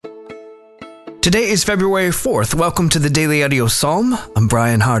Today is February 4th. Welcome to the Daily Audio Psalm. I'm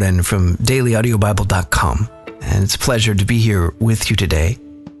Brian Harden from dailyaudiobible.com, and it's a pleasure to be here with you today.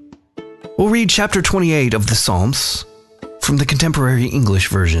 We'll read chapter 28 of the Psalms from the Contemporary English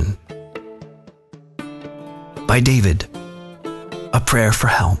Version. By David, a prayer for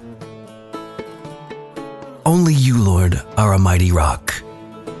help. Only you, Lord, are a mighty rock.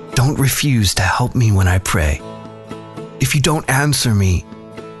 Don't refuse to help me when I pray. If you don't answer me,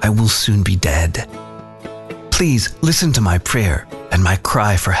 I will soon be dead. Please listen to my prayer and my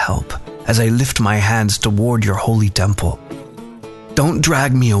cry for help as I lift my hands toward your holy temple. Don't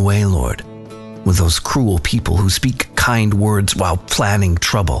drag me away, Lord, with those cruel people who speak kind words while planning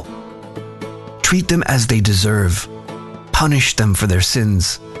trouble. Treat them as they deserve. Punish them for their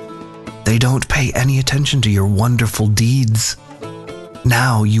sins. They don't pay any attention to your wonderful deeds.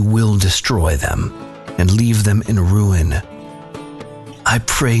 Now you will destroy them and leave them in ruin. I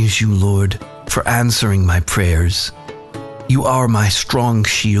praise you, Lord, for answering my prayers. You are my strong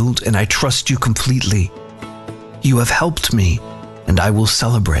shield, and I trust you completely. You have helped me, and I will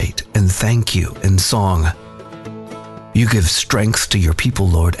celebrate and thank you in song. You give strength to your people,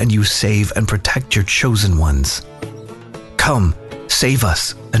 Lord, and you save and protect your chosen ones. Come, save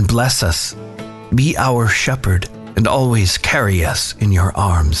us and bless us. Be our shepherd and always carry us in your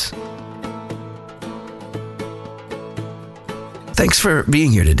arms. Thanks for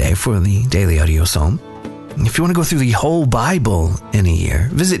being here today for the Daily Audio Psalm. If you want to go through the whole Bible in a year,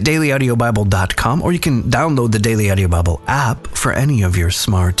 visit dailyaudiobible.com, or you can download the Daily Audio Bible app for any of your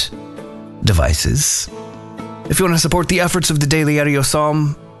smart devices. If you want to support the efforts of the Daily Audio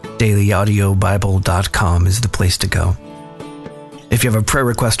Psalm, dailyaudiobible.com is the place to go. If you have a prayer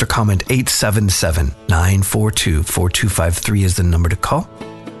request or comment, 877-942-4253 is the number to call.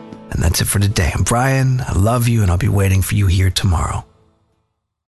 And that's it for today. I'm Brian. I love you, and I'll be waiting for you here tomorrow.